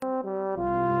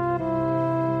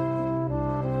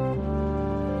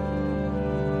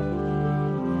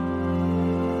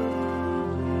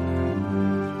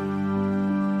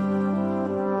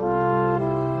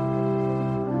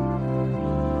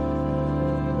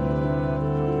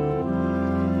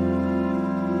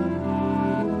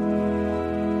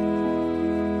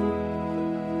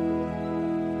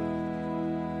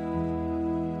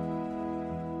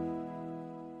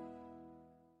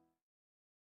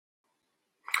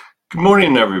Good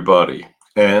morning, everybody,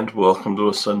 and welcome to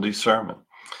a Sunday sermon.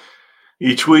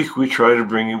 Each week, we try to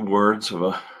bring you words of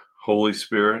a Holy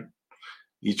Spirit.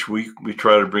 Each week, we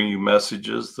try to bring you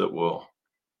messages that will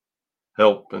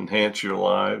help enhance your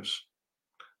lives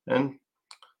and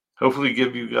hopefully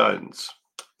give you guidance.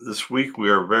 This week, we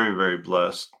are very, very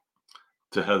blessed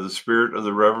to have the spirit of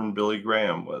the Reverend Billy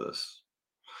Graham with us.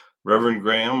 Reverend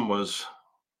Graham was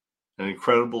an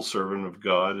incredible servant of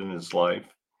God in his life,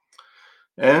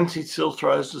 and he still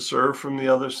tries to serve from the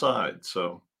other side.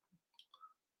 So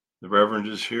the Reverend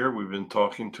is here. We've been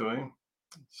talking to him.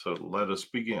 So let us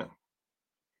begin.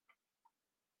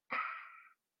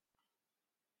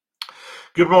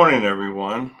 Good morning,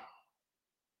 everyone.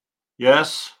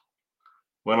 Yes,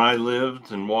 when I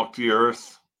lived and walked the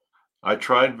earth, I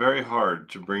tried very hard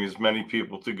to bring as many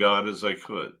people to God as I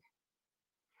could.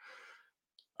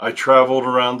 I traveled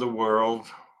around the world.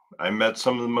 I met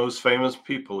some of the most famous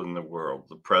people in the world,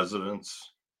 the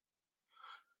presidents.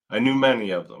 I knew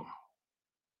many of them.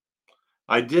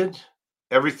 I did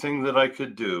everything that I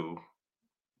could do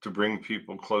to bring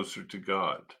people closer to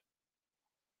God.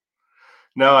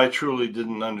 Now, I truly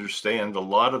didn't understand a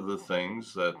lot of the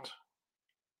things that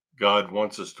God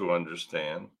wants us to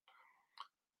understand,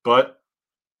 but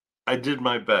I did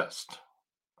my best.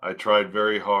 I tried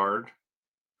very hard.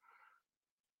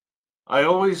 I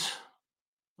always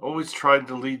tried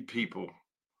to lead people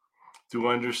to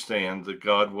understand that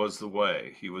God was the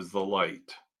way. He was the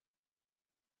light.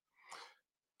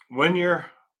 When you're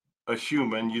a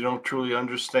human, you don't truly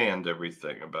understand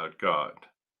everything about God.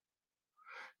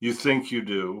 You think you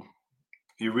do.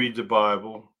 You read the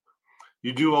Bible.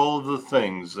 You do all of the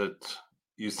things that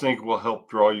you think will help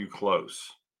draw you close.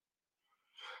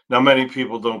 Now, many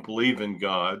people don't believe in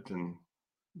God, and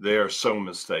they are so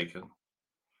mistaken.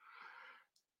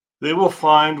 They will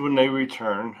find when they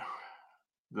return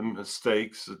the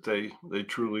mistakes that they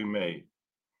truly made.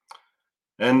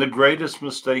 And the greatest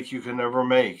mistake you can ever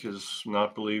make is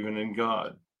not believing in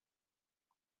God.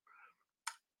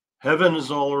 Heaven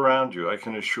is all around you, I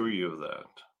can assure you of that.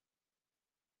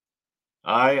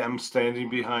 I am standing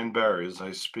behind Barry as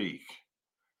I speak.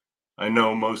 I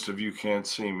know most of you can't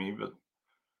see me, but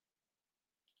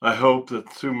I hope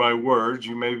that through my words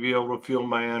you may be able to feel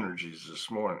my energies this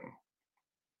morning.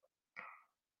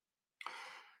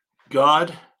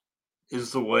 God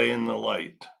is the way and the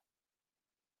light.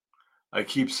 I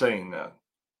keep saying that.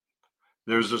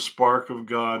 There's a spark of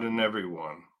God in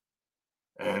everyone,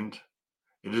 and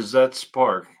it is that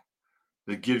spark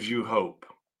that gives you hope.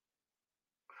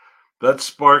 That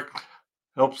spark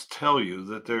helps tell you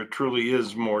that there truly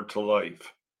is more to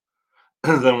life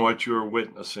than what you are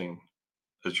witnessing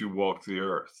as you walk the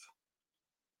earth.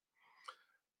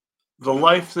 The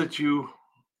life that you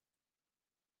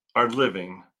are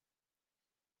living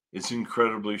is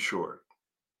incredibly short.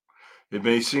 It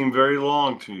may seem very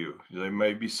long to you. They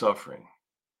may be suffering.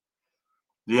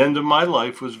 The end of my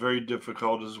life was very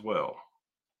difficult as well.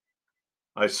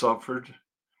 I suffered,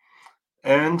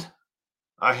 and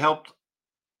I helped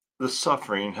the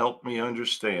suffering help me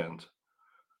understand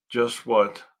just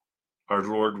what our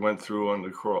Lord went through on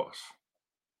the cross.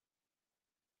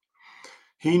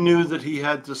 He knew that he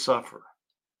had to suffer.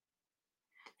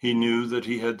 He knew that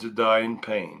he had to die in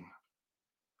pain.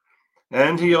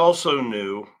 And he also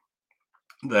knew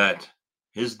that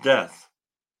his death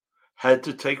had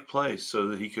to take place so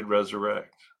that he could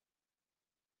resurrect.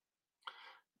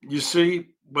 You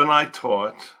see, when I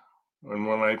taught and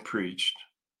when I preached,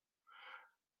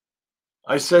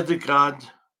 I said that God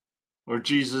or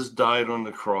Jesus died on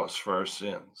the cross for our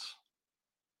sins.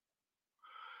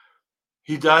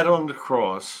 He died on the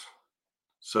cross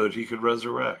so that he could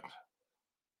resurrect.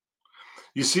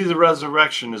 You see, the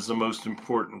resurrection is the most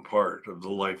important part of the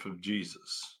life of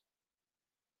Jesus.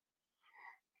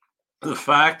 The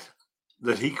fact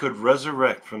that he could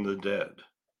resurrect from the dead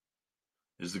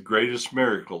is the greatest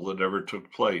miracle that ever took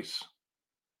place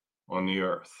on the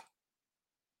earth.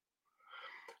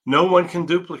 No one can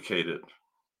duplicate it.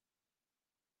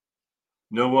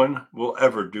 No one will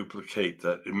ever duplicate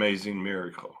that amazing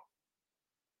miracle.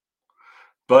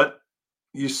 But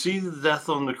you see, the death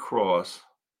on the cross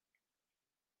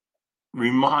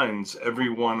reminds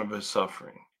everyone of his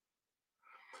suffering.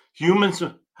 Humans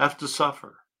have to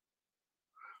suffer.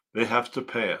 They have to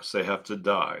pass. They have to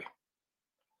die.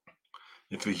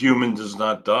 If a human does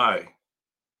not die,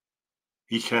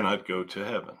 he cannot go to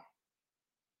heaven.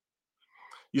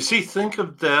 You see, think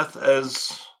of death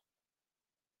as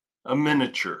a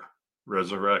miniature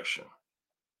resurrection.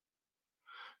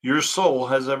 Your soul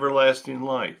has everlasting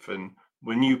life, and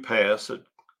when you pass, it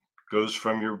goes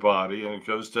from your body and it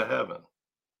goes to heaven.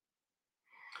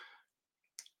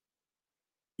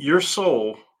 your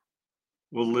soul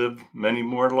will live many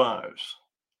more lives,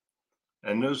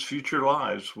 and those future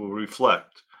lives will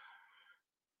reflect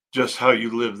just how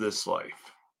you live this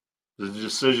life, the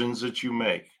decisions that you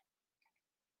make.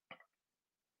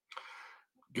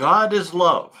 God is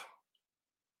love.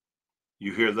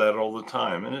 You hear that all the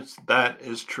time, and that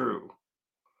is true.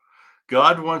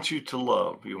 God wants you to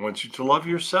love. He wants you to love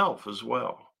yourself as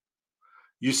well.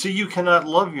 You see, you cannot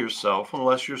love yourself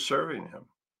unless you're serving him.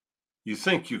 You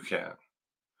think you can.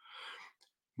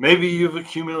 Maybe you've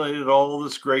accumulated all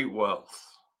this great wealth.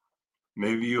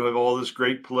 Maybe you have all this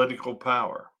great political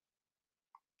power.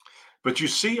 But you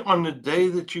see, on the day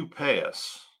that you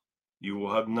pass, you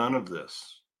will have none of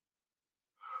this.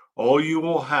 All you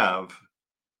will have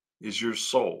is your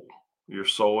soul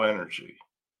energy.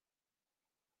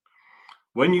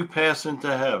 When you pass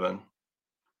into heaven,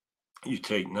 you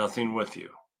take nothing with you.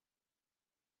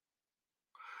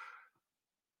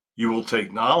 You will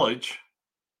take knowledge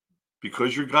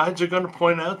because your guides are going to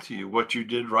point out to you what you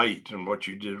did right and what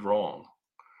you did wrong.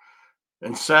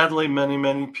 And sadly, many,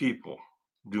 many people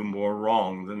do more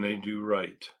wrong than they do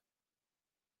right.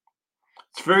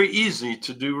 It's very easy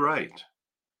to do right.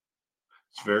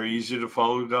 It's very easy to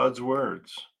follow God's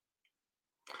words.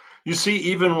 You see,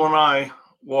 even when I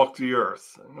walked the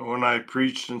earth, and when I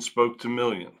preached and spoke to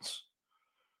millions,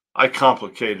 I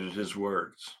complicated his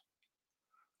words.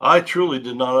 I truly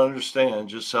did not understand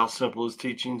just how simple his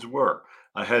teachings were.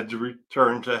 I had to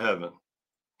return to heaven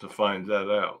to find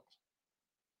that out.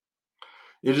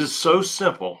 It is so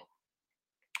simple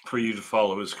for you to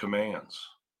follow his commands.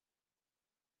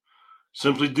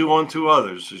 Simply do unto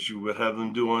others as you would have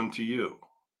them do unto you.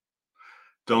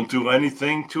 Don't do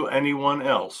anything to anyone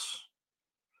else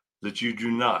that you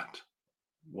do not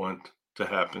want to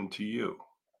happen to you.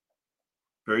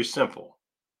 Very simple.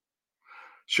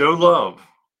 Show love.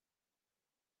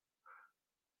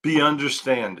 Be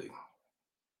understanding.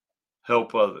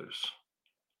 Help others.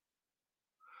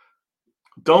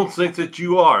 Don't think that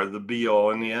you are the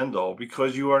be-all and the end-all,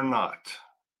 because you are not.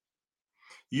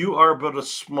 You are but a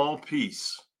small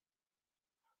piece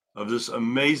of this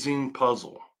amazing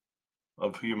puzzle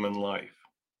of human life.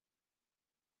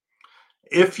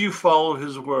 If you follow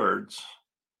his words,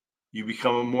 you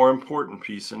become a more important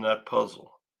piece in that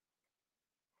puzzle.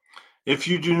 If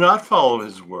you do not follow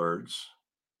his words,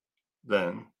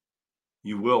 then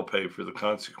you will pay for the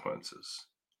consequences.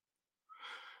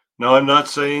 Now, I'm not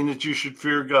saying that you should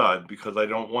fear God, because I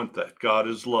don't want that. God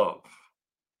is love.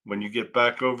 When you get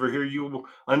back over here, you will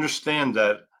understand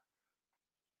that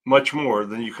much more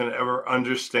than you can ever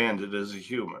understand it as a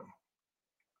human.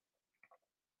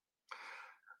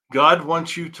 God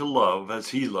wants you to love as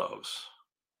he loves.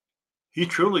 He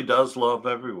truly does love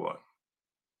everyone.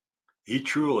 He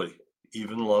truly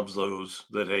even loves those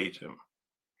that hate him.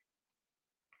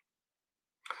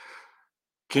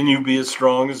 Can you be as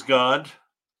strong as God?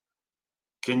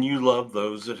 Can you love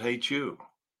those that hate you?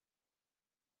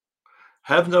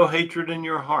 Have no hatred in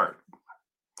your heart.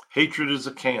 Hatred is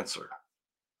a cancer.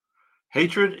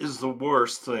 Hatred is the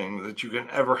worst thing that you can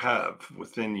ever have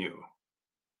within you.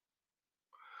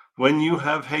 When you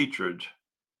have hatred,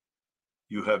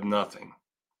 you have nothing.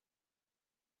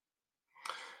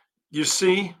 You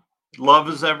see, love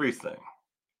is everything.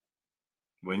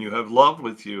 When you have love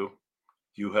with you,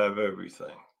 you have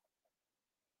everything.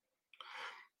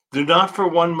 Do not for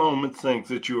one moment think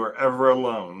that you are ever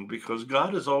alone, because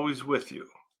God is always with you.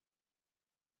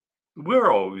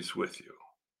 We're always with you.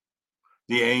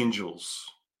 The angels.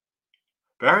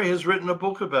 Barry has written a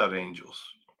book about angels.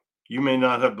 You may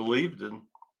not have believed it,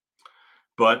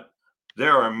 but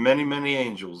there are many, many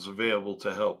angels available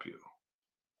to help you.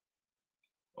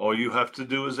 All you have to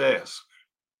do is ask.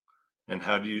 And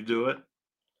how do you do it?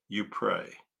 You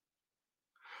pray.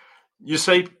 You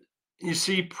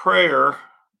see, prayer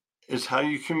is how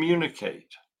you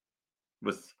communicate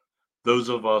with those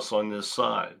of us on this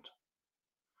side.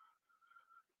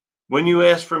 When you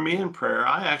ask for me in prayer,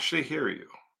 I actually hear you.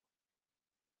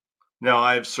 Now,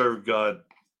 I have served God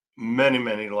many,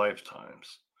 many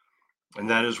lifetimes, and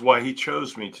that is why he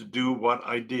chose me to do what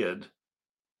I did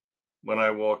when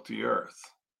I walked the earth.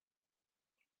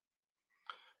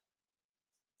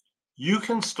 You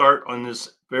can start on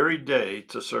this very day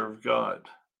to serve God.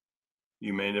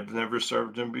 You may have never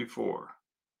served him before,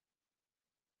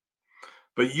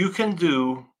 but you can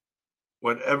do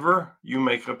whatever you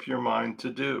make up your mind to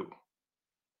do.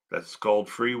 That's called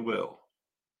free will.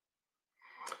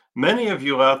 Many of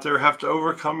you out there have to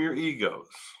overcome your egos.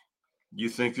 You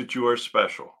think that you are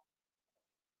special.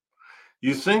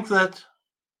 You think that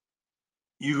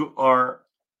you are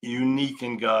unique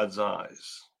in God's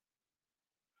eyes.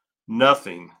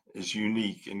 Nothing is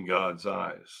unique in God's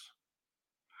eyes.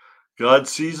 God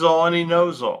sees all and he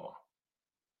knows all.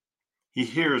 He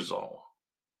hears all.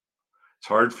 It's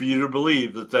hard for you to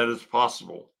believe that that is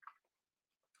possible.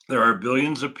 There are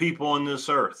billions of people on this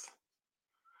earth,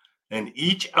 and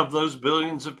each of those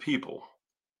billions of people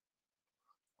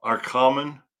are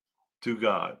common to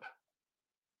God.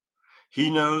 He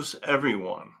knows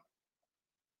everyone.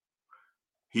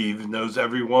 He even knows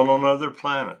everyone on other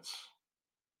planets.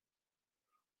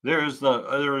 There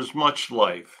is much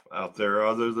life out there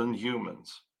other than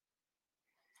humans.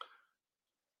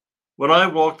 When I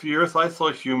walked the earth, I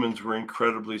thought humans were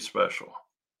incredibly special.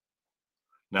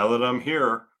 Now that I'm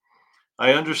here,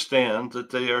 I understand that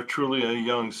they are truly a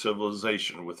young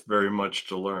civilization with very much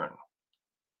to learn.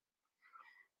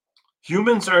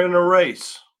 Humans are in a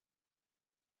race.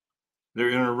 They're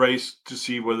in a race to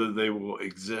see whether they will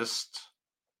exist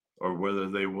or whether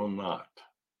they will not.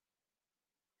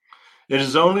 It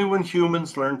is only when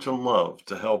humans learn to love,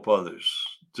 to help others,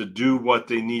 to do what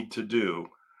they need to do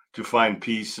to find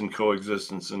peace and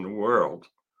coexistence in the world,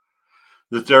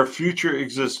 that their future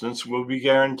existence will be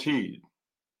guaranteed.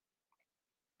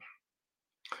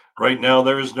 Right now,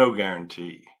 there is no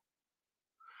guarantee.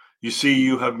 You see,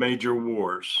 you have major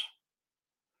wars.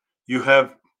 You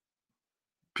have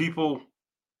people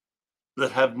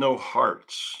that have no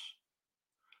hearts,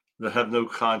 that have no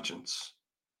conscience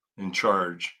in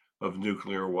charge of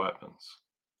nuclear weapons.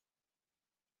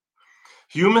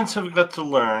 Humans have got to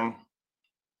learn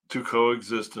to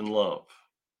coexist in love.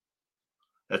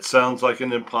 That sounds like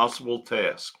an impossible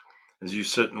task as you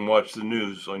sit and watch the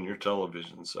news on your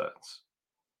television sets.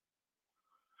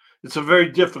 It's a very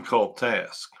difficult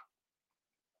task.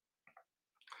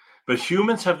 But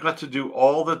humans have got to do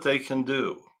all that they can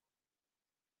do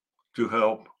to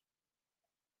help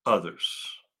others.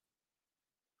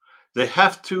 They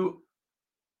have to,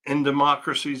 in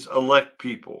democracies, elect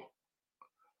people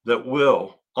that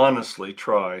will honestly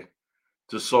try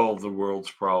to solve the world's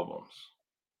problems.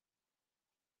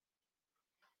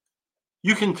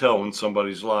 You can tell when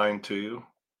somebody's lying to you.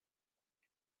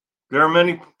 There are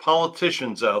many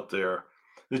politicians out there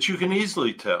that you can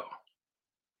easily tell.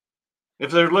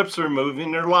 If their lips are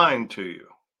moving, they're lying to you.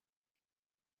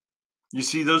 You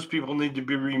see, those people need to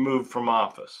be removed from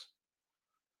office.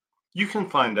 You can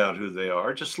find out who they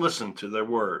are. Just listen to their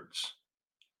words.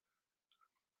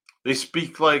 They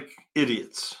speak like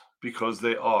idiots because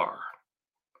they are.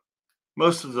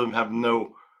 Most of them have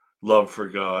no love for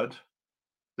God.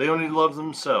 They only love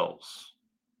themselves.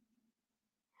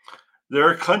 There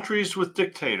are countries with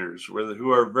dictators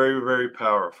who are very, very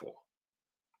powerful.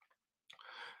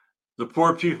 The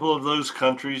poor people of those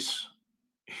countries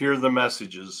hear the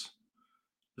messages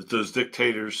that those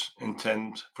dictators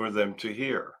intend for them to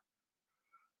hear.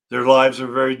 Their lives are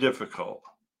very difficult,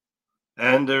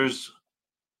 and there's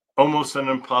almost an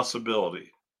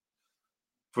impossibility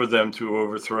for them to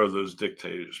overthrow those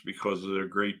dictators because of their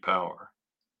great power.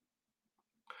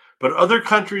 But other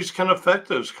countries can affect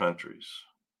those countries.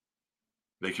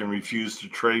 They can refuse to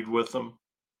trade with them.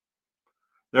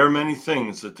 There are many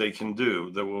things that they can do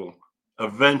that will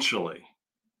eventually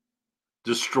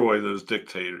destroy those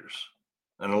dictators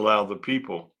and allow the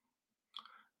people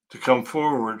to come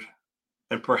forward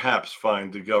and perhaps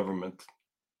find a government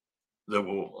that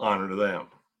will honor them.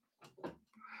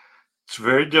 It's a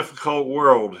very difficult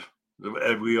world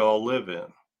that we all live in.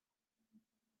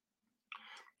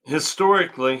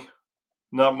 Historically,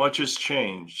 not much has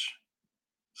changed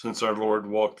since our Lord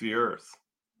walked the earth.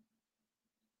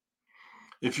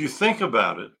 If you think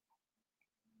about it,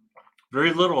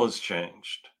 very little has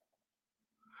changed.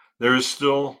 There is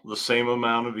still the same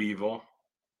amount of evil.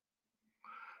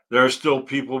 There are still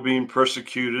people being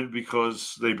persecuted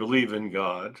because they believe in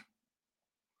God.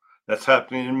 That's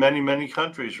happening in many, many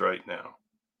countries right now.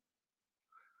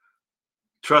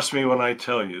 Trust me when I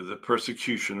tell you that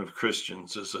persecution of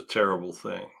Christians is a terrible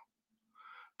thing.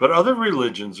 But other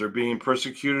religions are being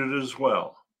persecuted as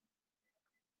well.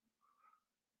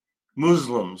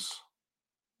 Muslims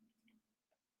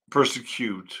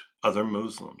persecute other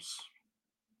Muslims.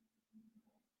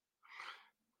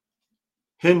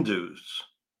 Hindus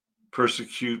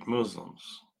persecute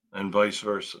Muslims, and vice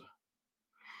versa.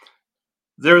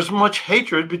 There's much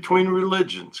hatred between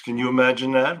religions. Can you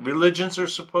imagine that? Religions are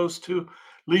supposed to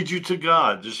lead you to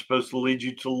God. They're supposed to lead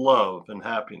you to love and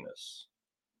happiness.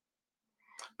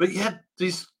 But yet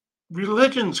these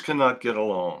religions cannot get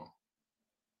along.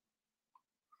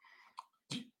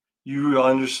 You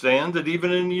understand that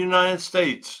even in the United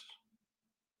States,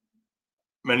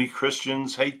 many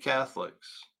Christians hate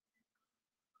Catholics.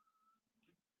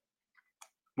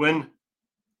 When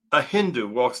a Hindu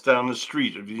walks down the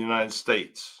street of the United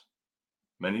States,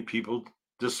 Many people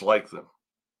dislike them.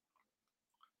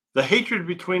 The hatred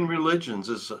between religions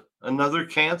is another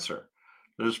cancer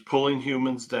that is pulling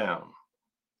humans down.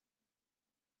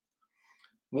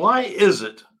 Why is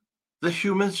it that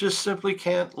humans just simply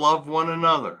can't love one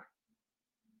another?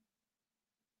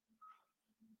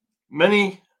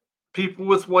 Many people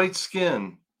with white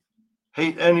skin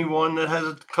hate anyone that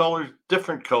has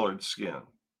different colored skin.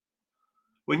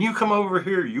 When you come over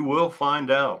here, you will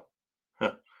find out.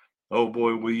 Oh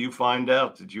boy, will you find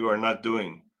out that you are not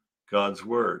doing God's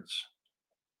words.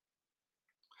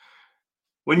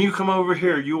 When you come over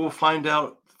here, you will find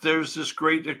out there's this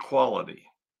great equality.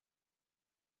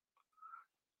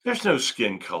 There's no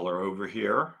skin color over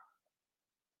here.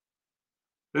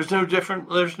 There's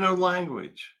no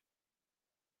language.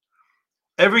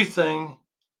 Everything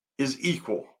is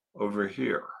equal over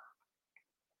here.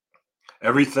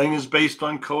 Everything is based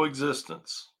on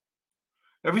coexistence.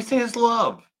 Everything is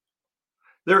love.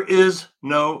 There is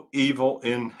no evil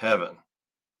in heaven.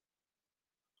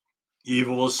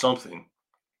 Evil is something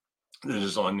that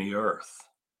is on the earth.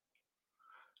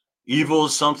 Evil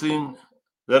is something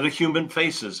that a human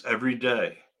faces every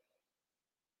day.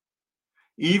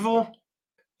 Evil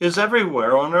is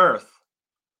everywhere on earth.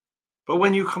 But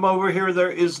when you come over here,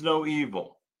 there is no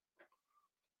evil.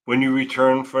 When you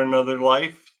return for another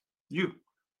life,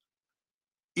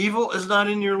 evil is not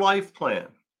in your life plan.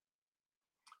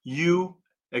 You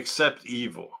accept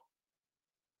evil.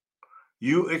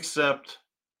 You accept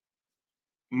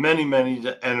many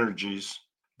energies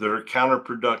that are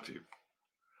counterproductive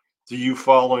to you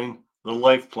following the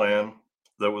life plan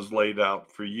that was laid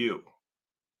out for you.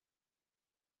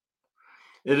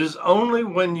 It is only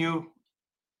when you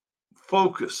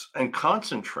focus and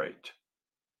concentrate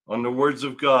on the words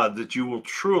of God that you will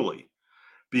truly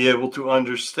be able to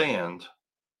understand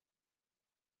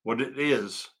what it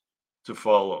is to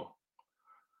follow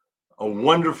a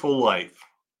wonderful life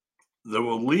that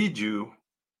will lead you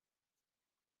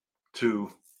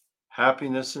to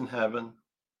happiness in heaven,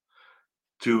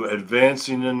 to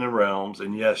advancing in the realms.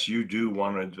 And yes, you do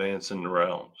want to advance in the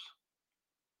realms.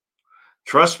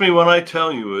 Trust me when I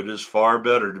tell you it is far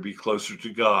better to be closer to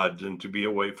God than to be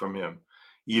away from him,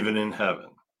 even in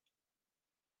heaven.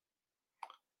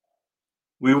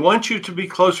 We want you to be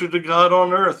closer to God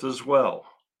on earth as well.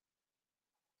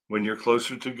 When you're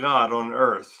closer to God on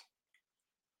earth,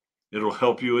 it'll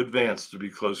help you advance to be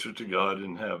closer to God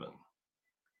in heaven.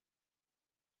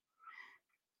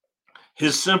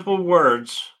 His simple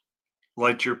words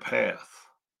light your path.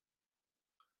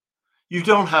 You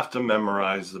don't have to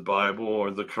memorize the Bible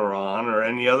or the Quran or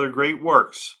any other great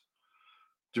works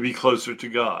to be closer to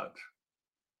God.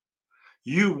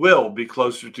 You will be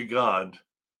closer to God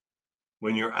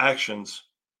when your actions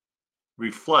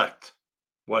reflect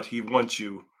what he wants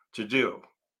you to do.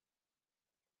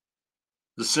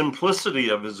 The simplicity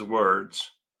of his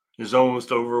words is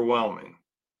almost overwhelming.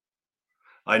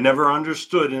 I never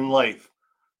understood in life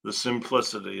the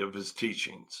simplicity of his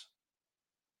teachings.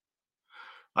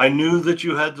 I knew that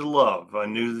you had to love. I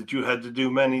knew that you had to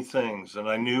do many things, and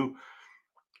I knew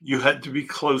you had to be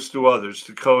close to others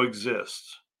to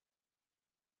coexist.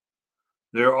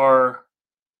 There are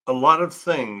a lot of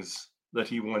things that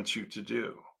he wants you to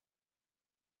do.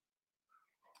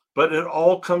 But it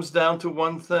all comes down to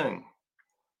one thing.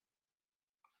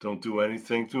 Don't do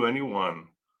anything to anyone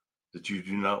that you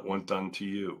do not want done to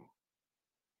you.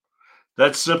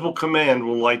 That simple command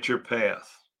will light your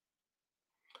path.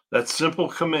 That simple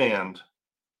command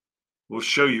will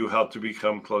show you how to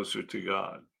become closer to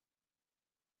God.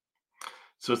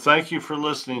 So thank you for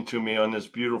listening to me on this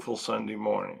beautiful Sunday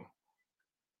morning.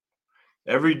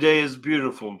 Every day is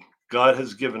beautiful. God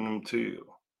has given them to you.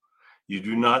 You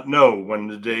do not know when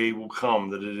the day will come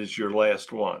that it is your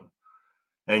last one,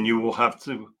 and you will have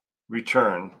to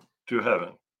return to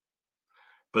heaven.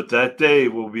 But that day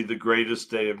will be the greatest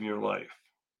day of your life.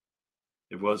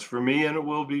 It was for me, and it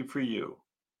will be for you.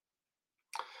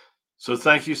 So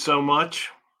thank you so much.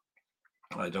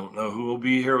 I don't know who will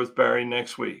be here with Barry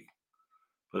next week,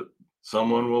 but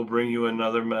someone will bring you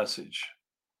another message.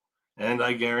 And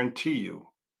I guarantee you,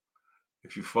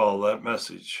 if you follow that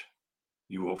message,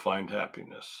 you will find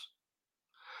happiness.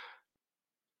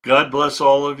 God bless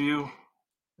all of you,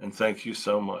 and thank you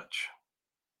so much.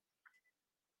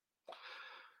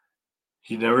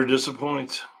 He never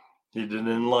disappoints. He did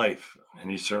in life, and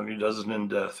he certainly doesn't in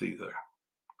death either.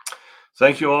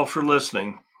 Thank you all for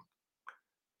listening.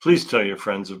 Please tell your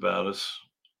friends about us.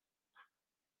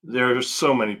 There are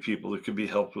so many people that could be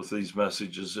helped with these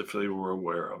messages if they were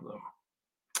aware of them.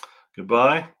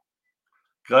 Goodbye.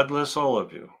 God bless all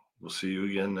of you. We'll see you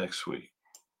again next week.